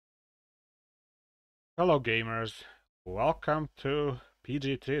Hello gamers, welcome to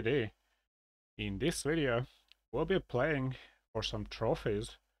PG3D. In this video, we'll be playing for some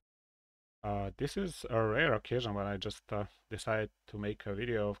trophies. This is a rare occasion when I just decide to make a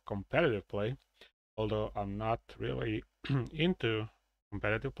video of competitive play, although I'm not really into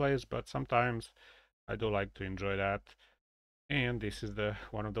competitive plays, but sometimes I do like to enjoy that, and this is the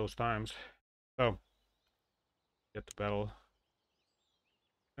one of those times. So, get to battle.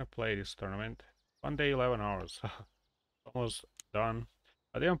 I'm gonna play this tournament. 1 day, 11 hours. Almost done.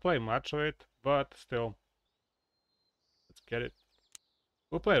 I didn't play much of it, but still, let's get it.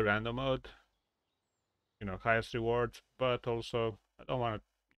 We'll play random mode, highest rewards, but also I don't want to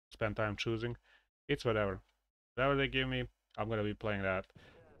spend time choosing. It's whatever. Whatever they give me, I'm gonna be playing that.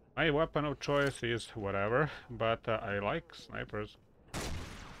 My weapon of choice is whatever, but I like snipers.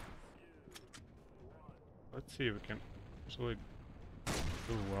 Let's see if we can actually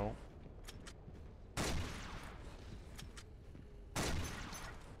do well.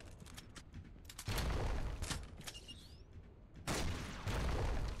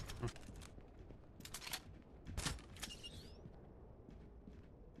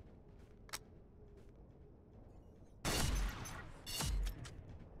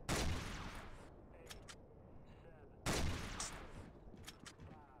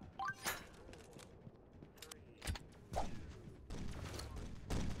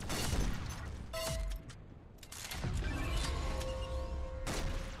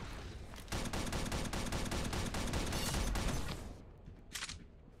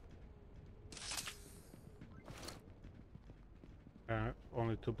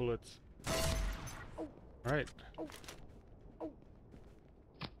 Only 2 bullets. Right.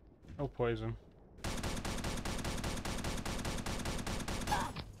 No poison.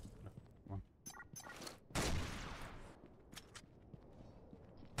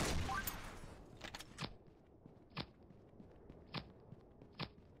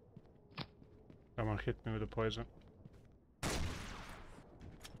 Come Someone hit me with the poison.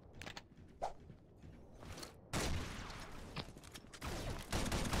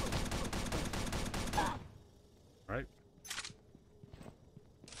 Right.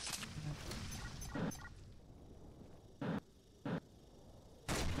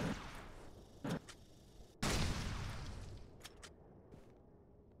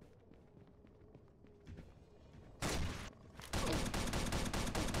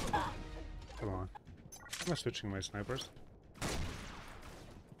 Come on. I'm switching my snipers.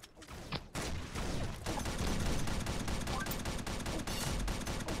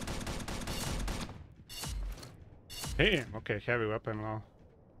 Damn, okay, heavy weapon now.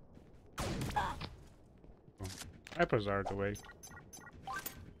 Oh, snipers are the way.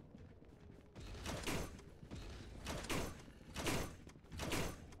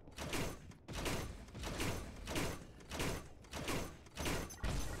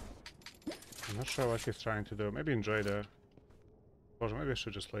 I'm not sure what he's trying to do. Maybe enjoy the... Or maybe I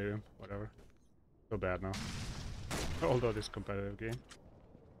should just leave him. Whatever. Feel bad now. Although this competitive game.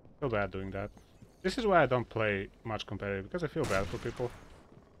 Feel bad doing that. This is why I don't play much competitive, because I feel bad for people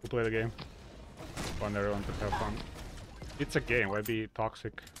who play the game. Want everyone to have fun. It's a game, why be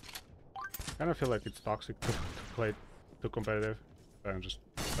toxic? I kind of feel like it's toxic to play too competitive. And just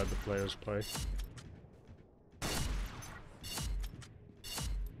let the players play.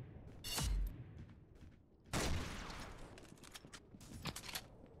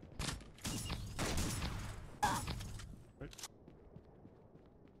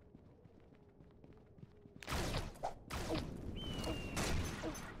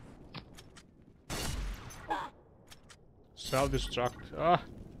 Self-destruct. Ah,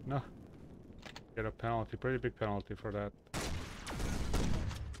 no. Get a penalty, pretty big penalty for that.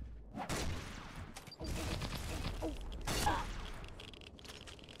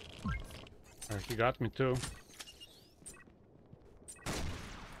 He got me too.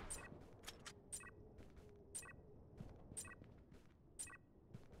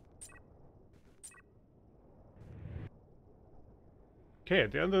 Okay,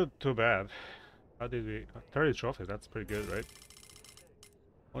 it didn't do too bad. How did we... 30 trophies, that's pretty good, right?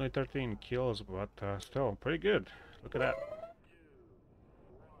 Only 13 kills, but still, pretty good. Look at that.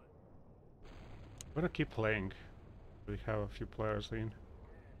 I'm gonna keep playing. We have a few players in.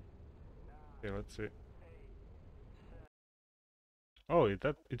 Okay, let's see. Oh, it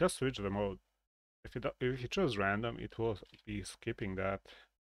does switch the mode. If you choose random, it will be skipping that.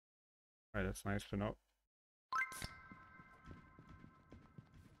 Right, that's nice to know.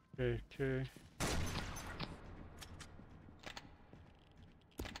 Okay.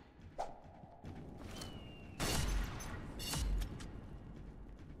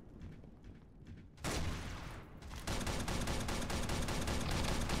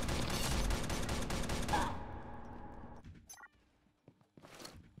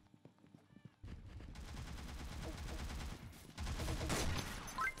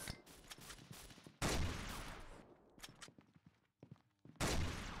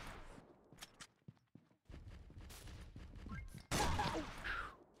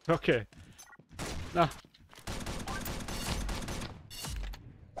 Okay. No.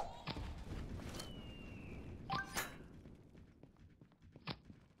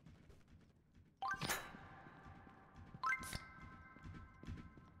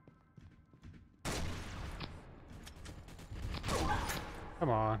 Come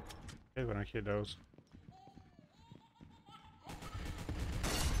on. You're gonna hit those.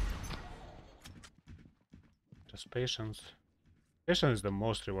 Just patience. Patience is the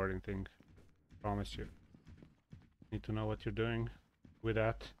most rewarding thing. I promise you. Need to know what you're doing with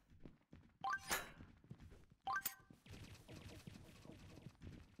that.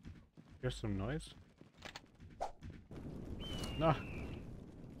 Here's some noise. No.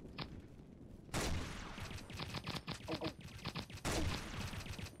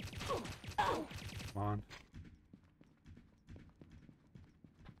 Come on.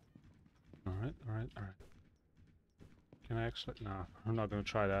 Alright, alright, alright. Can I actually... No, I'm not gonna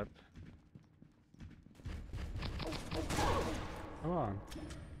try that. Come on.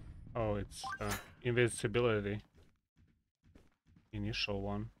 Oh, it's invincibility. Initial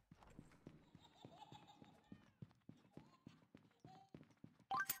one.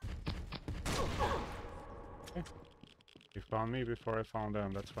 Okay. You found me before I found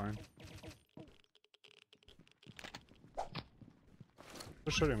them, that's fine.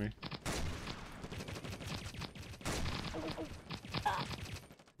 Who's shooting me?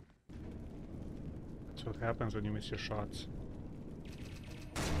 That's what happens when you miss your shots.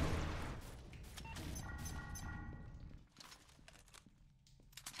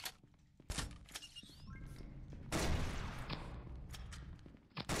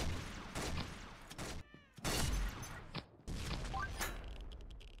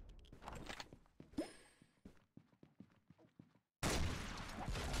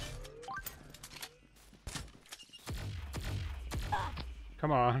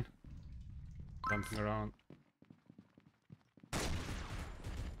 Come on. Jumping around.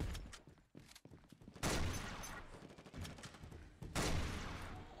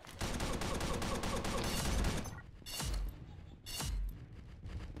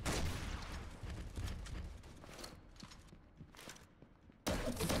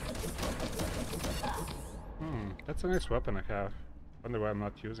 That's a nice weapon I have. Wonder why I'm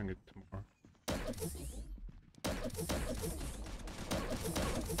not using it more.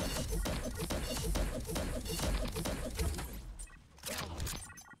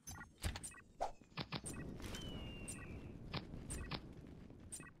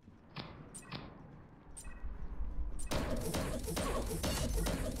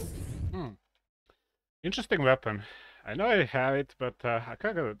 Interesting weapon. I know I have it, but I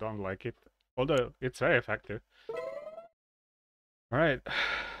kind of don't like it. Although it's very effective. Alright.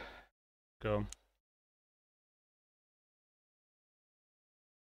 Go.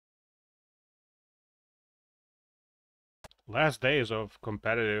 Last days of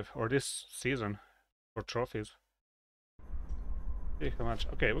competitive, or this season, for trophies. See how much.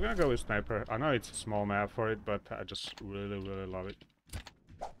 Okay, we're gonna go with sniper. I know it's a small map for it, but I just really, really love it.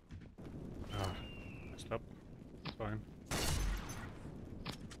 Ah, messed up. It's fine.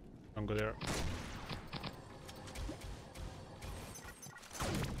 Don't go there.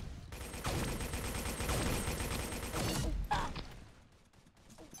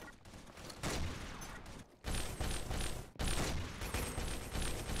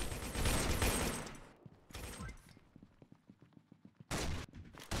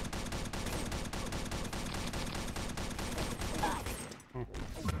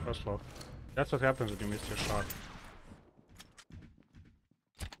 Slow. That's what happens when you miss your shot.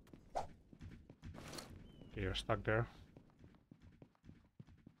 Okay, you're stuck there.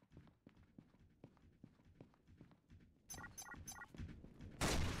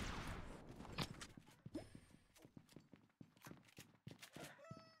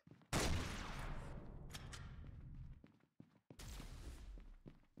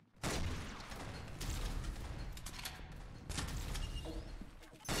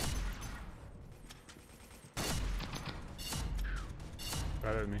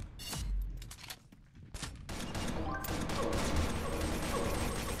 Right at me.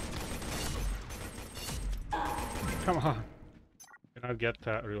 Come on. Cannot get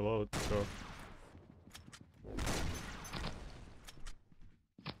reload to go.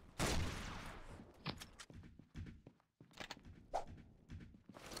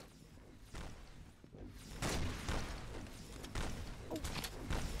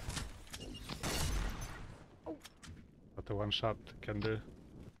 What the one shot can do.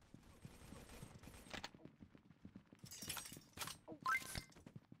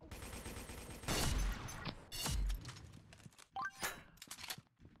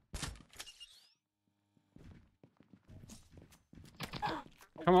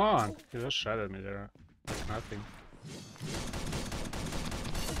 Come on! He just shot at me there. Like nothing.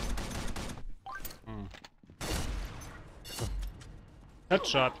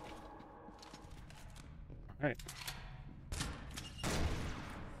 Headshot! Alright.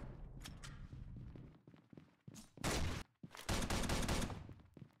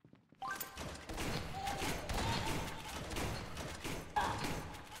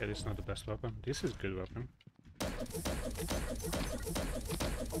 Yeah, this is not the best weapon. This is a good weapon.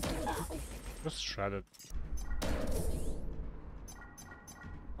 Just shredded.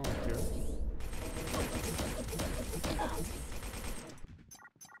 Oh, here.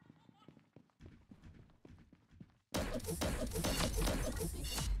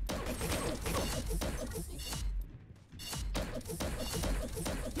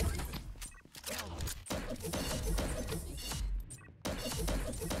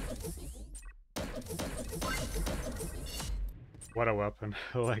 What a weapon.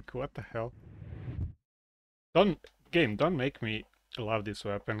 Like, what the hell? Don't make me love this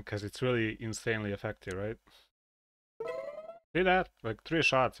weapon, because it's really insanely effective, right? See that? Like 3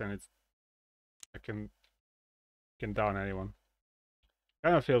 shots and I can down anyone.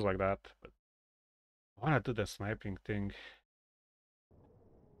 Kind of feels like that, but I wanna do the sniping thing.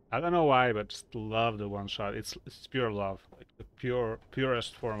 I don't know why, but just love the one shot. It's pure love, like the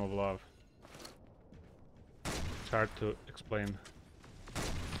purest form of love. It's hard to explain.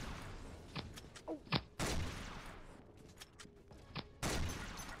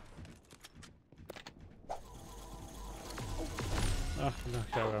 Ah, no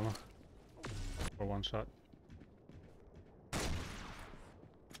have ammo for one shot.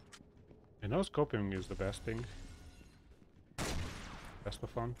 You know, scoping is the best thing. Best of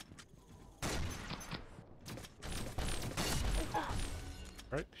fun.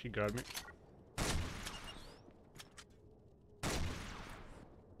 Right, he got me.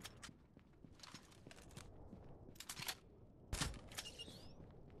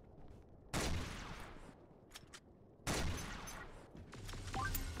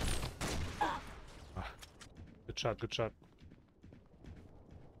 Ah, good shot, good shot.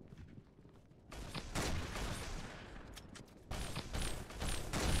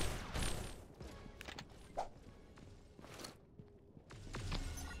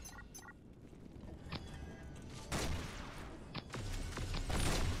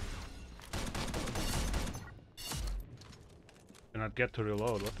 Not get to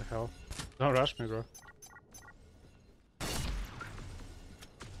reload, what the hell? Don't rush me, bro.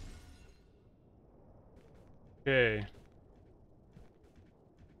 Okay.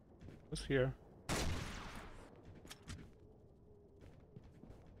 Who's here?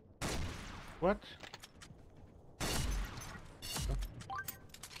 What?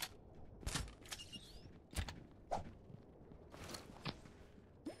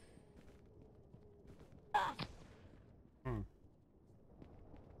 Hmm.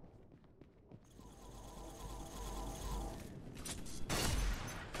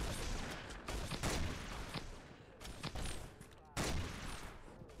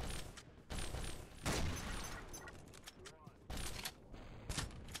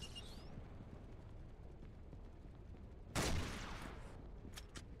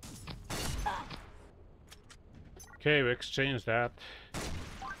 Okay, we exchanged that.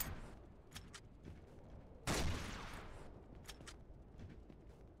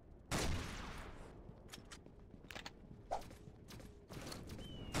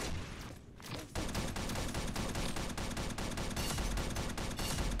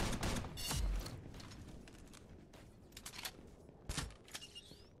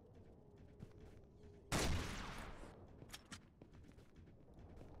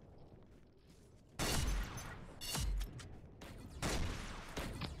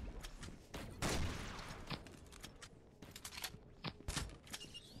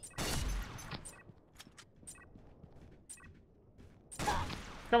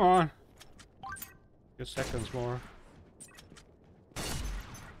 Come on. Few seconds more.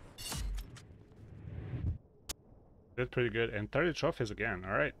 Did pretty good. And 30 trophies again.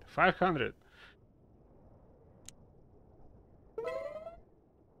 Alright. 500.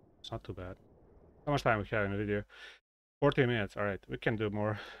 It's not too bad. How much time we have in the video? 40 minutes. Alright. We can do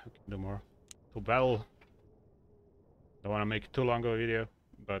more. We can do more. To battle. Don't want to make too long of a video,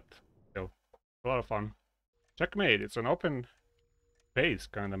 but still. A lot of fun. Checkmate. It's an open space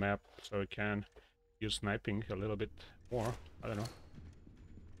kind of map, so we can use sniping a little bit more. I don't know.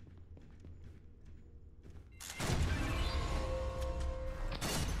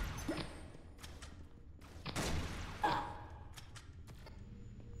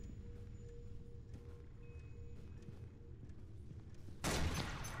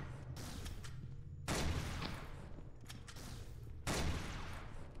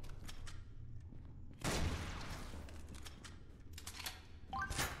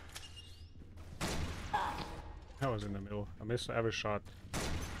 I was in the middle. I missed every shot.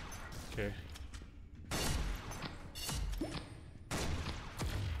 Okay.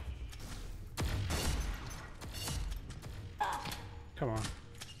 Come on.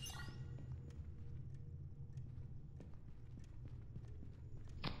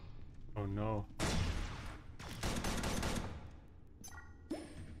 Oh no.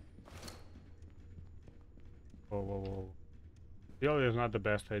 Whoa, whoa, whoa. Really is not the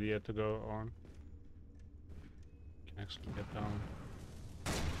best idea to go on. Can actually get down.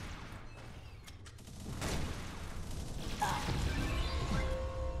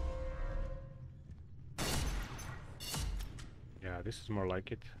 Yeah, this is more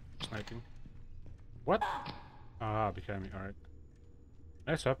like it. Sniping. What? Ah, behind me. Alright.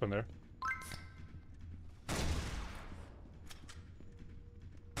 Nice weapon there.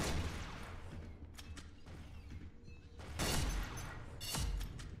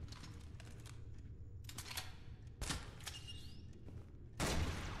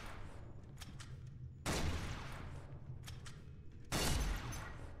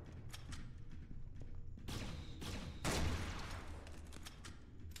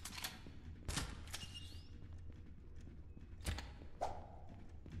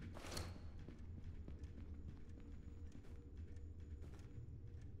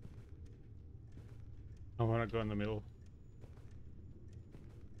 I wanna go in the middle.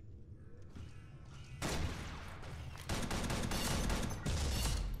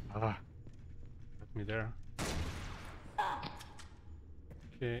 Ah, got me there.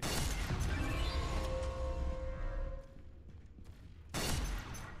 Okay.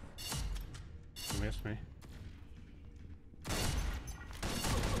 You missed me.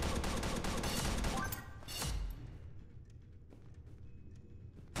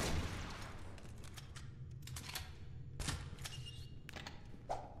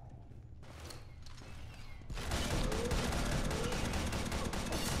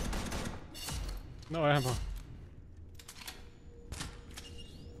 No ammo.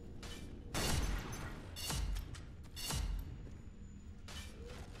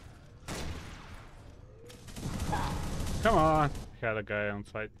 Come on! Had a guy on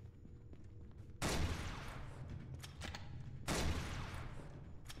site.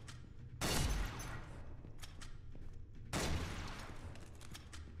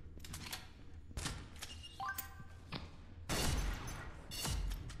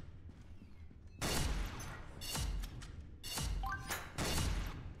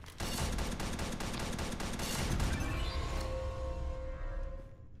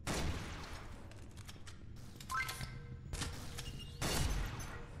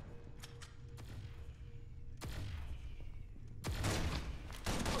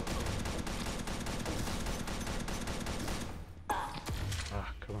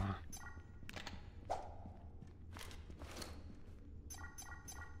 Ah, come on.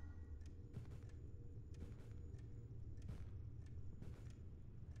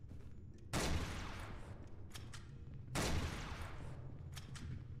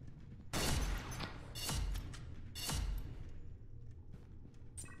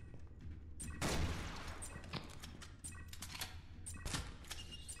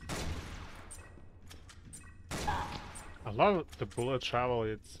 I love the bullet travel,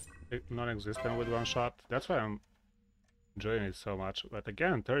 it's non-existent with one shot. That's why I'm enjoying it so much. But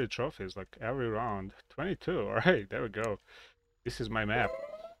again, 30 trophies, like every round. 22, alright, there we go. This is my map,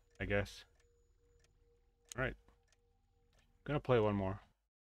 I guess. Alright. Gonna play one more.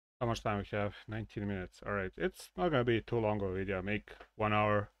 How much time we have? 19 minutes. Alright, it's not gonna be too long of a video. I make 1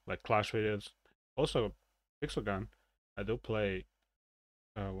 hour, like Clash videos. Also, Pixel Gun, I do play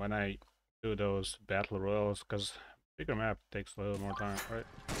when I do those battle royals, because bigger map takes a little more time, right?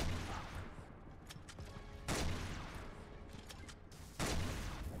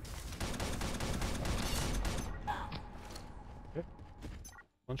 Okay.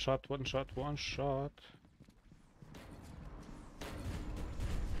 One shot, one shot, one shot.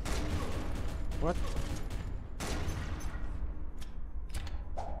 What?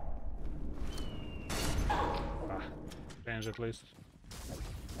 Ah, change at least.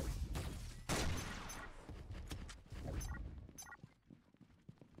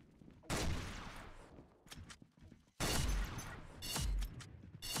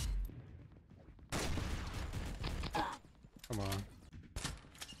 Come on.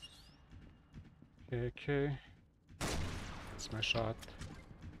 Okay. That's my shot.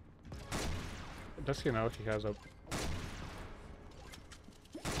 Does he know he has a...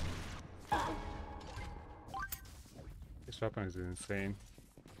 This weapon is insane.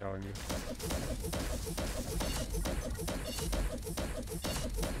 telling you.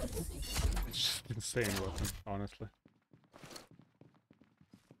 It's just insane weapon, honestly.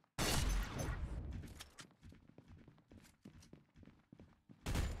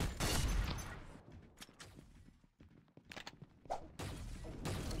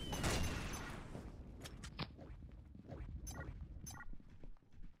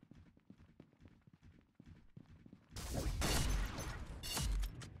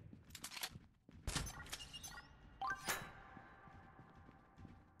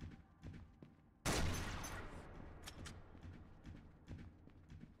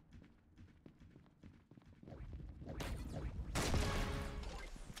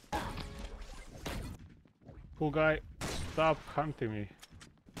 Cool guy, stop hunting me.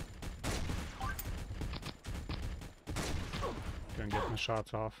 Can get my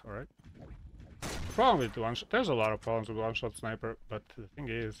shots off, alright. The problem with one shot, there's a lot of problems with one-shot sniper, but the thing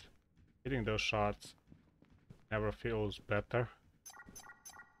is, hitting those shots never feels better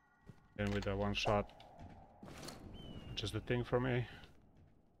than with a one-shot, which is the thing for me.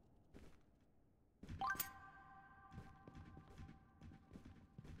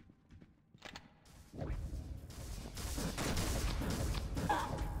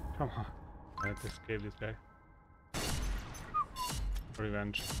 Come on, I have to escape this guy.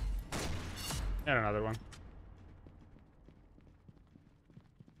 Revenge. And another one.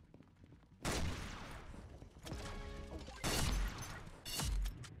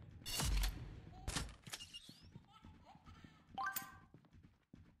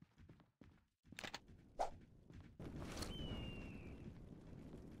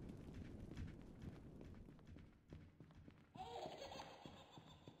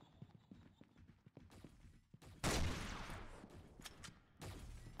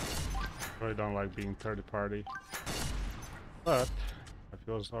 I really don't like being third party, but it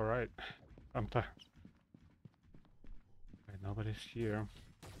feels alright sometimes. Right, nobody's here.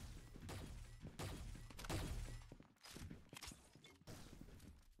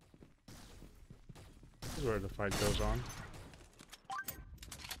 This is where the fight goes on.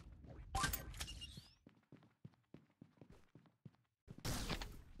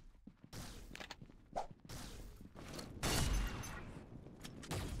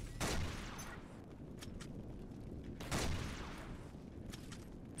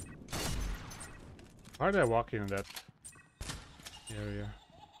 Why are they walking in that area?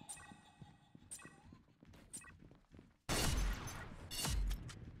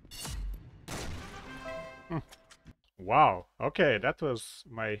 Wow, okay, that was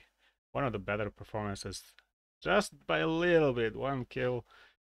one of the better performances. Just by a little bit, 1 kill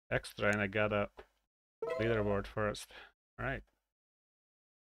extra, and I got a leaderboard first. Alright.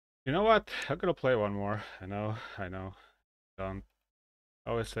 You know what? I'm gonna play one more. I know. Don't I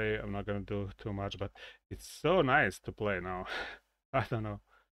always say I'm not gonna do too much, but it's so nice to play now. I don't know.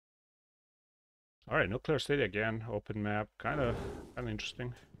 Alright, Nuclear City again, open map, kinda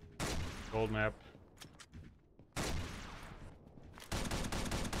interesting. Gold map.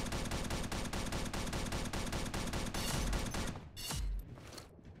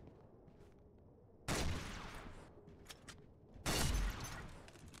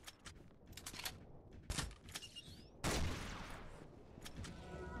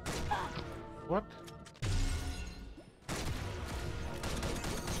 What?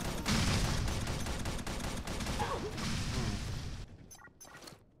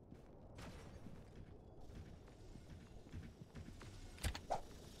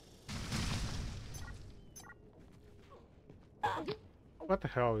 What the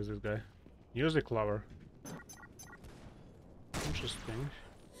hell is this guy? Music lover. Interesting.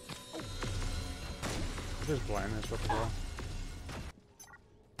 This blindness, what the hell?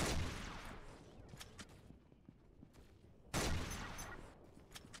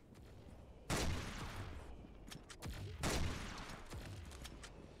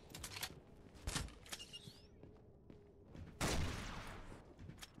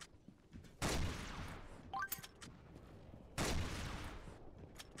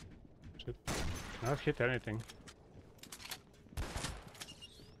 Shit. Cannot hit anything.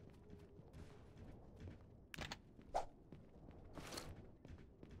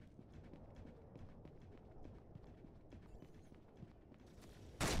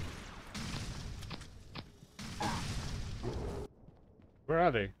 Where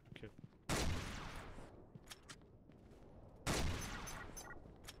are they? Okay.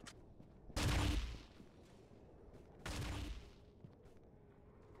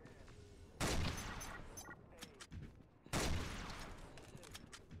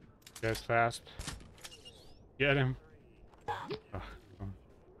 Guy's fast. Get him. Oh,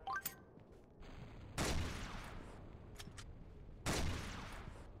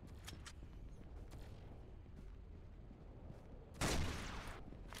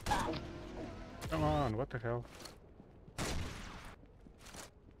 on, what the hell?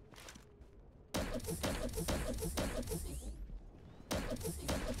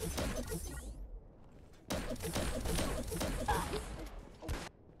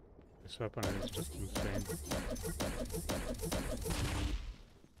 This weapon is just insane.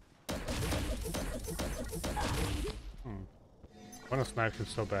 I want to snipe him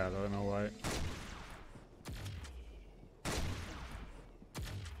so bad, I don't know why.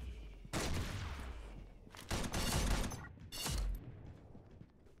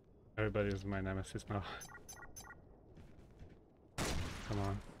 Everybody is my nemesis now. Come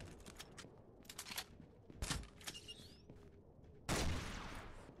on.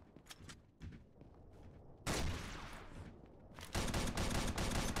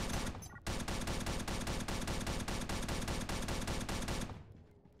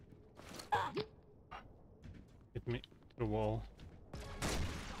 Hit me to the wall.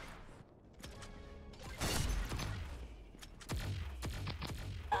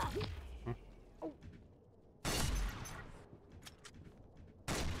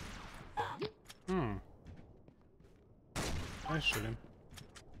 I shoot him.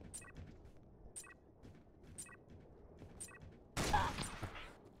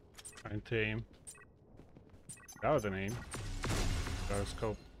 Trying to aim. That was an aim. Got a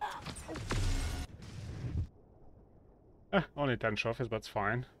scope. Only 10 trophies, but it's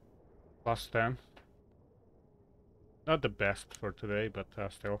fine. Plus 10. Not the best for today, but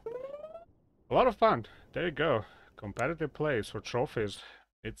still. A lot of fun. There you go. Competitive plays for trophies.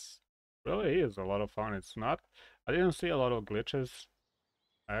 It's really is a lot of fun. It's not... I didn't see a lot of glitches.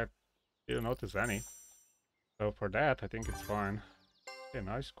 I didn't notice any. So for that, I think it's fine. Okay,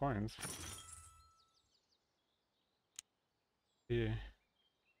 nice coins. Yeah.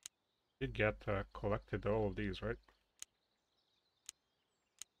 Did get collected all of these, right?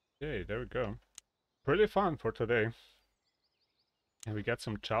 Okay, there we go. Pretty fun for today. And we got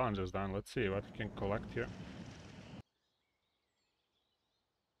some challenges done. Let's see what we can collect here.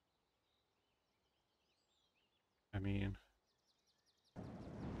 I mean...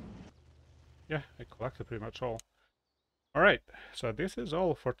 yeah, I collected pretty much all. Alright, so this is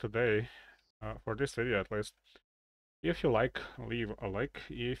all for today. For this video at least. If you like, leave a like.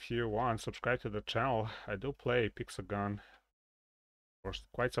 If you want, subscribe to the channel. I do play Pixagon for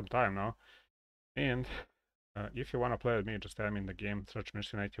quite some time now. And if you want to play with me, just add me in the game. Search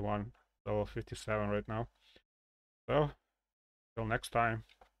Mission81, level 57 right now. So, till next time.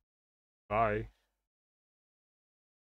 Bye.